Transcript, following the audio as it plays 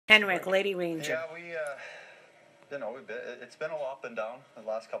Henrik, LadyRanger. Yeah, it's been a lot up and down the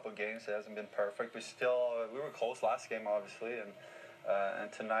last couple of games. It hasn't been perfect. We were close last game, obviously,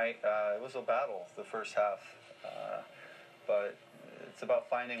 and tonight it was a battle the first half. But it's about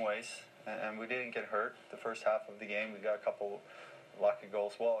finding ways, and we didn't get hurt the first half of the game. We got a couple lucky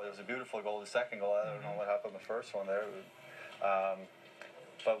goals. Well, it was a beautiful goal. The second goal, I don't know what happened the first one there.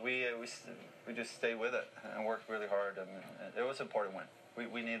 But we just stayed with it and worked really hard, and it was an important win.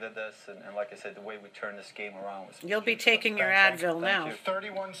 We needed this, and like I said, the way we turned this game around was... You'll be taking your Advil now.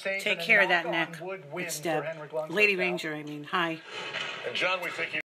 31 saves. Take care of that neck. It's Deb. LadyRanger, I mean. Hi. And John, we think you